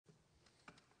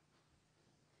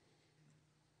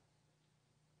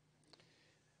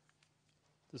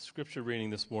The scripture reading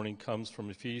this morning comes from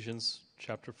Ephesians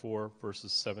chapter 4,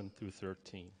 verses 7 through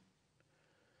 13.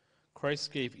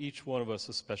 Christ gave each one of us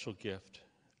a special gift.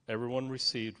 Everyone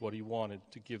received what he wanted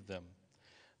to give them.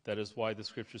 That is why the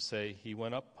scriptures say, he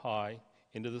went up high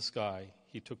into the sky,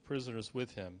 he took prisoners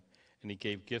with him, and he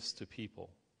gave gifts to people.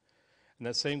 And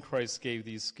that same Christ gave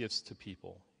these gifts to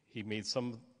people. He made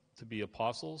some to be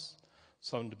apostles,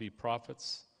 some to be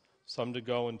prophets, some to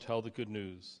go and tell the good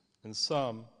news, and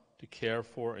some to care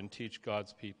for and teach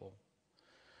God's people.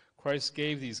 Christ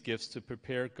gave these gifts to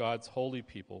prepare God's holy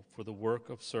people for the work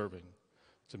of serving,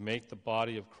 to make the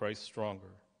body of Christ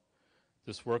stronger.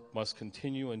 This work must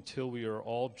continue until we are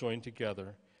all joined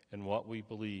together in what we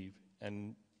believe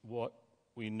and what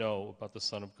we know about the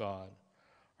Son of God.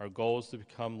 Our goal is to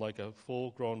become like a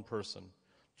full-grown person,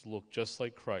 to look just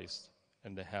like Christ,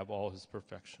 and to have all his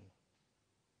perfection.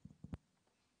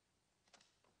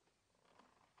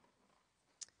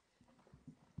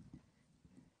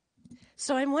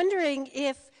 So I'm wondering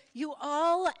if you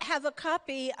all have a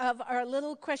copy of our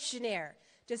little questionnaire.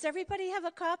 Does everybody have a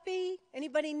copy?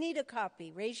 Anybody need a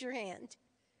copy? Raise your hand.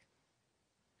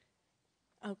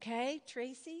 Okay,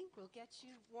 Tracy, we'll get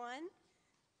you one.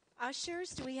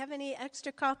 Ushers, do we have any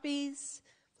extra copies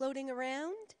floating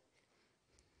around?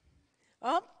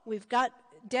 Oh, we've got,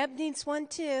 Deb needs one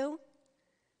too.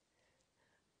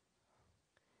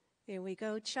 There we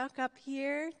go, Chuck up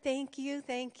here. Thank you,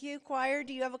 thank you. Choir,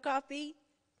 do you have a copy?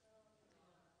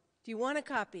 Do you want a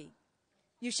copy?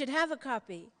 You should have a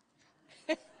copy.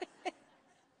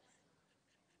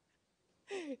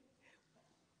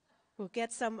 We'll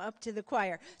get some up to the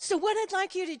choir. So what I'd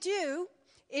like you to do,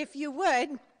 if you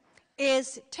would,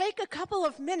 is take a couple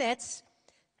of minutes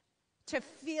to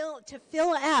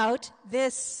fill out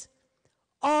this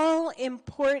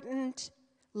all-important,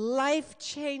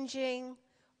 life-changing,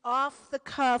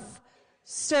 off-the-cuff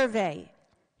survey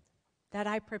that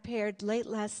I prepared late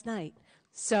last night.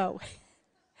 So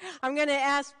I'm going to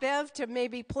ask Bev to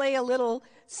maybe play a little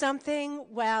something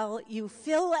while you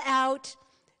fill out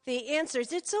the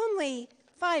answers. It's only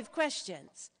 5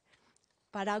 questions,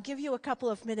 but I'll give you a couple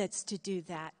of minutes to do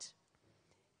that.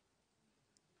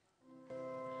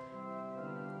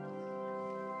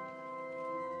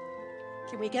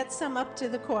 Can we get some up to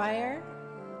the choir?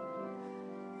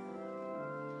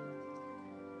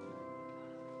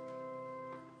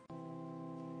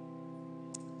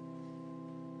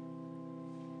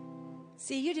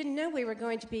 See, you didn't know we were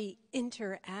going to be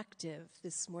interactive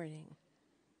this morning.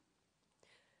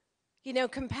 You know,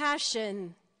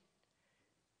 compassion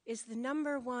is the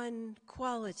number one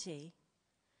quality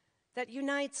that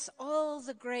unites all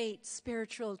the great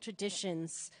spiritual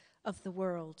traditions of the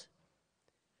world.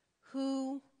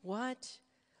 Who, what,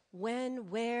 when,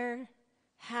 where,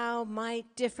 how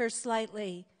might differ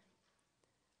slightly,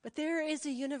 but there is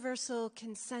a universal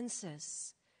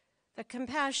consensus that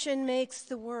compassion makes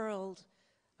the world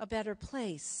a better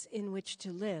place in which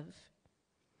to live.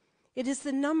 It is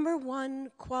the number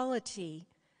one quality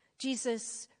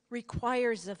Jesus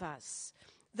requires of us.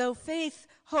 Though faith,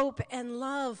 hope, and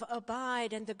love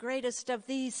abide, and the greatest of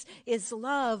these is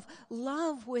love,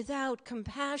 love without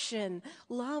compassion,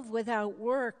 love without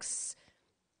works,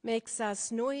 makes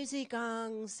us noisy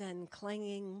gongs and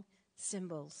clanging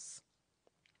cymbals.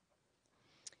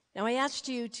 Now, I asked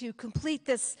you to complete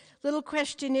this little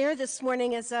questionnaire this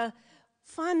morning as a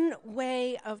fun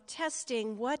way of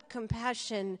testing what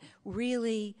compassion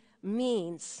really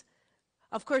means.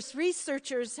 Of course,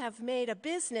 researchers have made a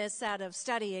business out of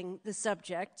studying the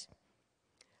subject.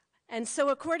 And so,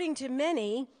 according to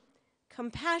many,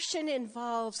 compassion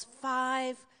involves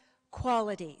 5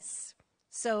 qualities.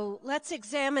 So let's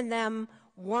examine them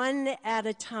one at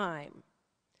a time.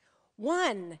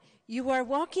 1, you are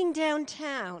walking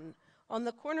downtown. On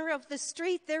the corner of the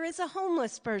street, there is a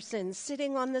homeless person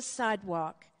sitting on the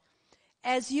sidewalk.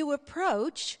 As you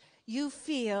approach, you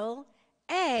feel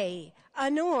A,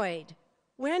 annoyed.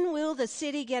 When will the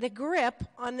city get a grip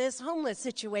on this homeless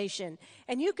situation?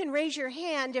 And you can raise your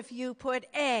hand if you put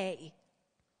A.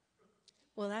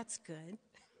 Well, that's good.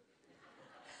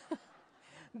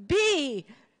 B,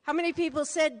 how many people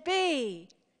said B?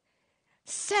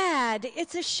 Sad.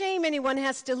 It's a shame anyone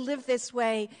has to live this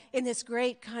way in this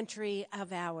great country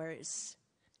of ours.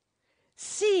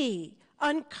 C,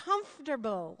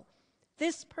 uncomfortable.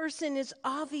 This person is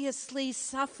obviously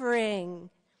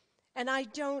suffering, and I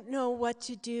don't know what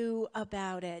to do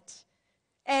about it.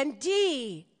 And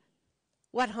D,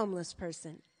 what homeless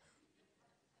person?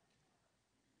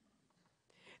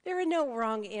 There are no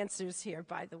wrong answers here,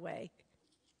 by the way.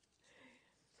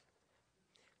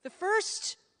 The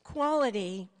first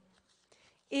quality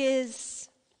is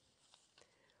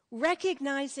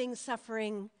recognizing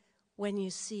suffering when you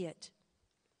see it.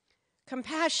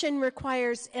 Compassion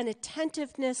requires an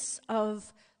attentiveness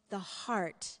of the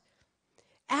heart,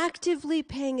 actively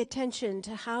paying attention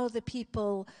to how the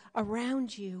people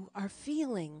around you are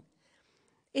feeling.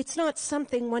 It's not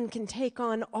something one can take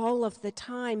on all of the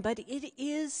time, but it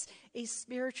is a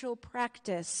spiritual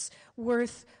practice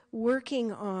worth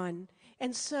working on.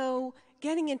 And so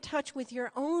getting in touch with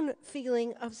your own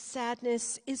feeling of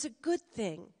sadness is a good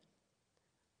thing.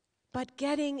 But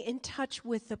getting in touch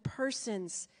with the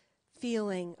person's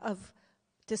feeling of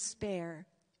despair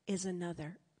is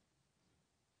another.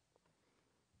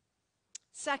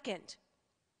 Second,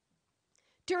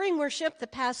 during worship, the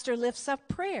pastor lifts up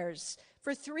prayers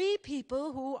for 3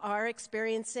 people who are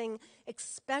experiencing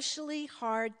especially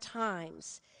hard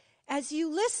times. As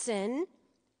you listen,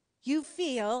 you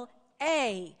feel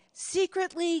A,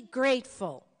 secretly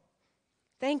grateful.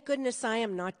 Thank goodness I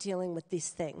am not dealing with these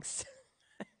things.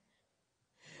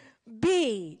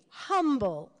 B,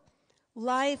 humble.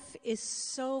 Life is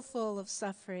so full of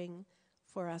suffering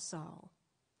for us all.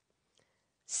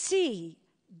 C,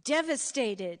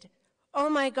 devastated. Oh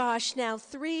my gosh, now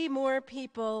 3 more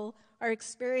people are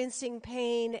experiencing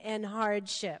pain and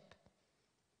hardship.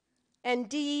 And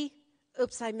D,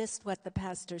 oops, I missed what the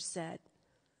pastor said.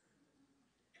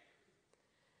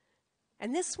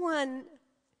 And this one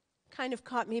kind of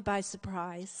caught me by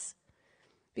surprise,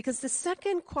 because the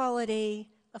second quality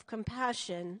of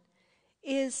compassion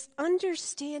is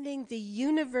understanding the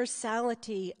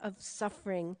universality of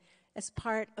suffering as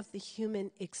part of the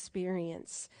human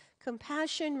experience.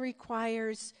 Compassion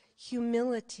requires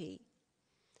humility,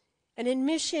 an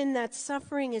admission that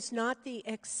suffering is not the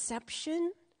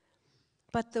exception,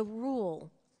 but the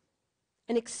rule,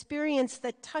 an experience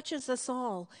that touches us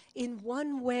all in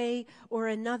one way or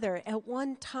another, at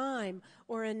one time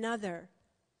or another.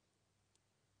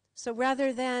 So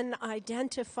rather than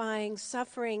identifying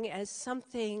suffering as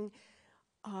something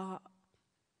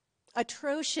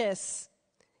atrocious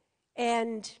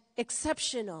and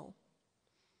exceptional,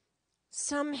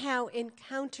 somehow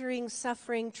encountering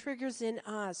suffering triggers in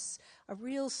us a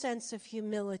real sense of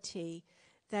humility,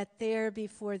 that there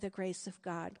before the grace of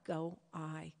God go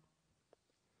I.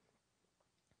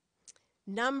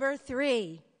 Number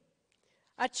 3,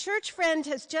 a church friend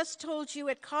has just told you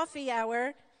at coffee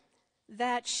hour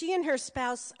that she and her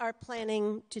spouse are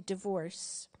planning to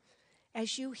divorce.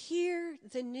 As you hear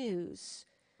the news,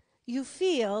 you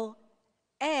feel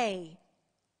A,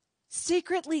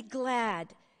 secretly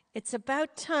glad it's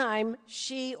about time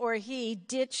she or he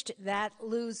ditched that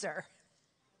loser.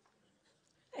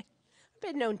 I've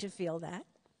been known to feel that.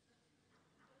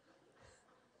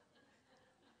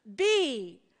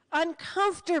 B,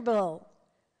 uncomfortable.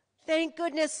 Thank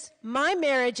goodness my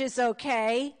marriage is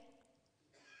okay,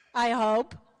 I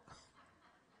hope.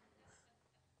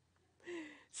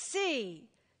 C,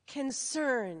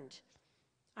 concerned.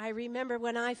 I remember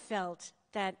when I felt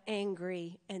that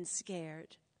angry and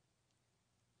scared.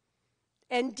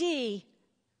 And D,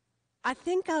 I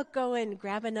think I'll go and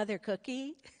grab another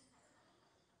cookie.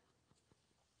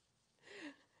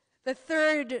 The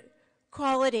third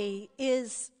quality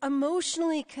is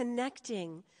emotionally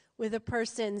connecting with a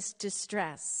person's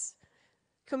distress.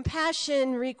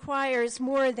 Compassion requires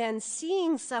more than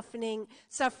seeing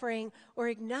suffering or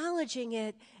acknowledging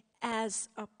it as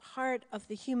a part of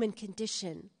the human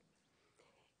condition.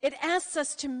 It asks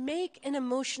us to make an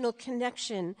emotional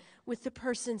connection with the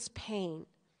person's pain.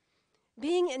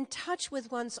 Being in touch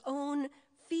with one's own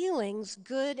feelings,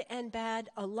 good and bad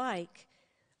alike,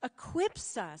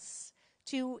 equips us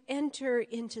to enter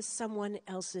into someone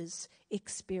else's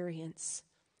experience.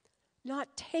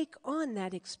 Not take on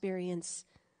that experience,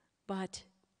 but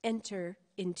enter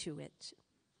into it.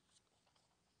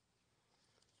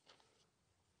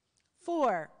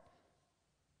 4,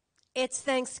 it's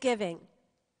Thanksgiving.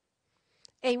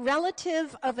 A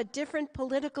relative of a different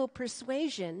political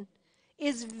persuasion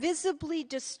is visibly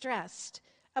distressed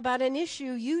about an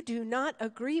issue you do not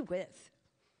agree with.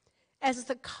 As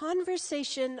the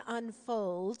conversation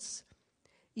unfolds,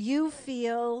 you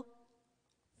feel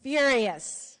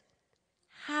furious.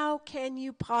 How can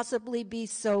you possibly be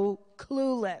so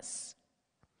clueless?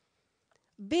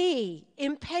 B,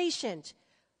 impatient.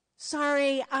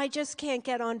 Sorry, I just can't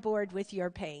get on board with your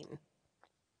pain.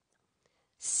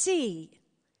 C,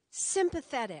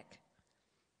 sympathetic.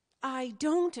 I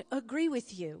don't agree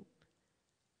with you,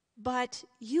 but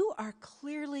you are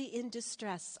clearly in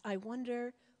distress. I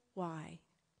wonder why.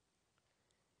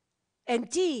 And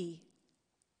D,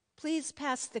 please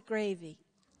pass the gravy.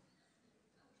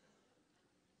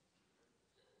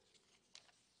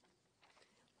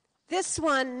 This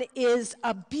one is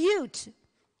a beaut,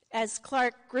 as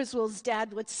Clark Griswold's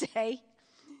dad would say.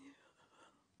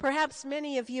 Perhaps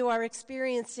many of you are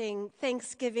experiencing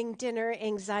Thanksgiving dinner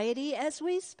anxiety as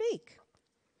we speak.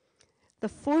 The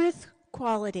fourth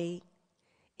quality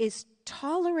is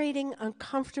tolerating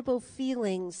uncomfortable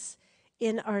feelings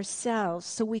in ourselves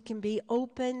so we can be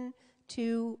open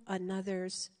to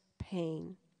another's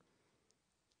pain.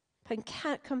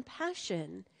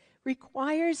 Compassion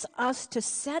requires us to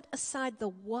set aside the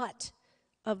what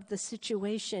of the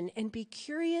situation and be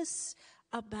curious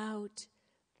about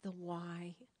the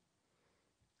why.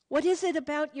 What is it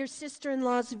about your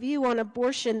sister-in-law's view on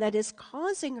abortion that is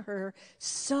causing her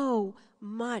so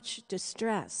much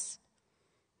distress?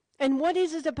 And what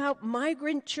is it about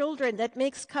migrant children that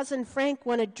makes Cousin Frank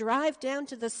want to drive down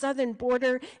to the southern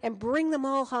border and bring them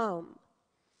all home?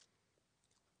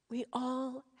 We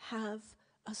all have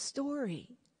a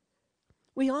story.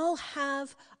 We all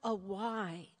have a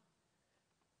why.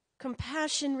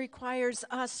 Compassion requires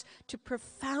us to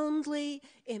profoundly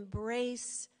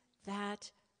embrace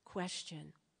that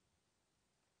question.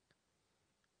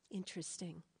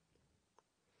 Interesting.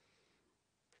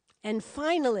 And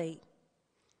finally,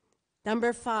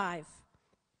 number 5,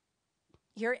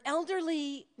 your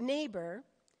elderly neighbor,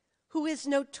 who is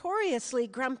notoriously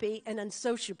grumpy and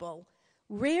unsociable,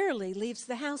 rarely leaves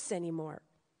the house anymore.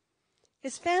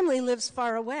 His family lives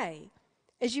far away.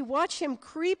 As you watch him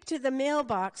creep to the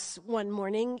mailbox one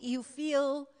morning, you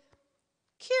feel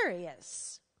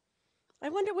curious. I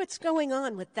wonder what's going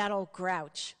on with that old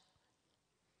grouch.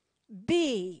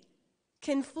 B,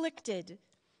 conflicted.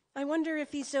 I wonder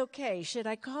if he's okay. Should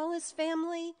I call his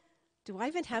family? Do I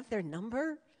even have their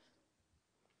number?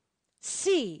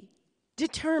 C,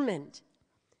 determined.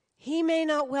 He may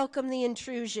not welcome the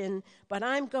intrusion, but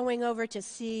I'm going over to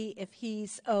see if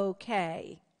he's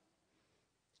okay.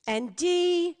 And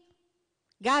D,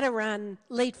 gotta run,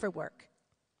 late for work.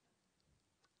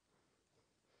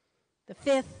 The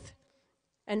fifth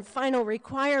and final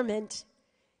requirement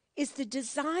is the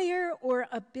desire or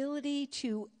ability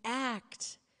to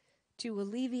act to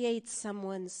alleviate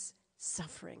someone's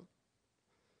suffering.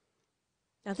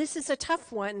 Now, this is a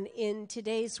tough one in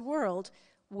today's world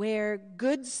where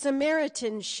good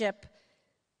Samaritanship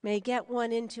may get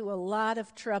one into a lot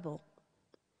of trouble.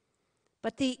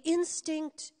 But the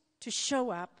instinct to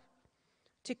show up,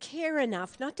 to care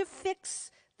enough, not to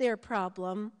fix their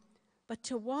problem, but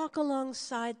to walk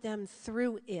alongside them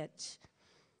through it,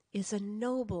 is a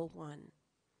noble one.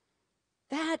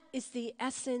 That is the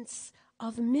essence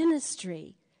of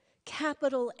ministry,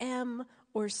 capital M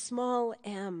or small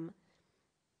m.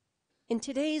 In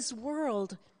today's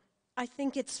world, I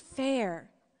think it's fair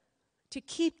to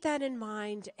keep that in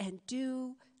mind and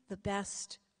do the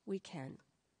best we can.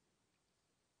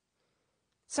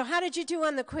 So how did you do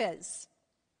on the quiz?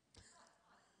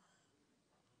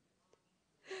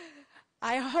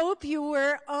 I hope you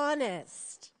were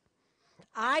honest.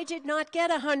 I did not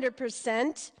get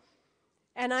 100%,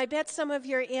 and I bet some of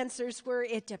your answers were,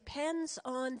 it depends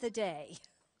on the day.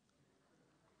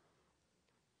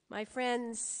 My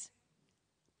friends,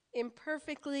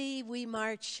 imperfectly we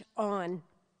march on.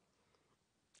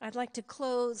 I'd like to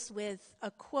close with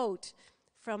a quote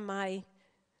from my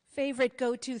favorite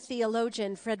go-to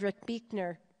theologian, Frederick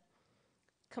Buechner.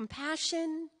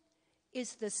 Compassion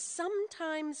is the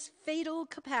sometimes fatal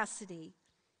capacity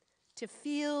to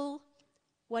feel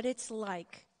what it's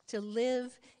like to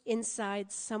live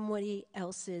inside somebody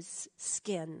else's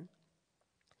skin,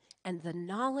 and the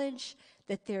knowledge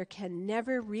that there can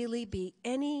never really be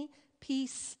any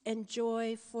peace and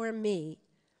joy for me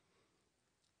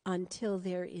until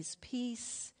there is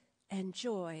peace and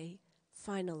joy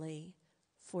finally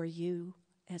for you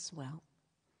as well.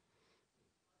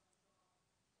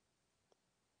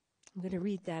 I'm going to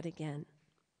read that again.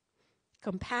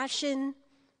 Compassion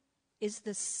is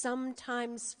the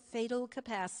sometimes fatal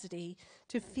capacity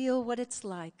to feel what it's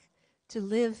like to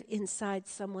live inside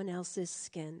someone else's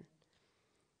skin,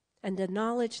 and the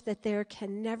knowledge that there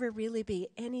can never really be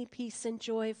any peace and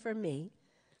joy for me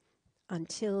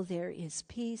until there is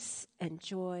peace and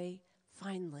joy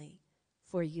finally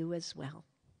for you as well.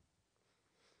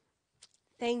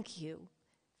 Thank you.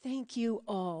 Thank you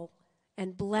all,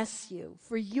 and bless you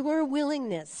for your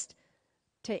willingness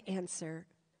to answer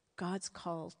God's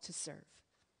call to serve.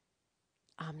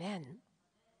 Amen.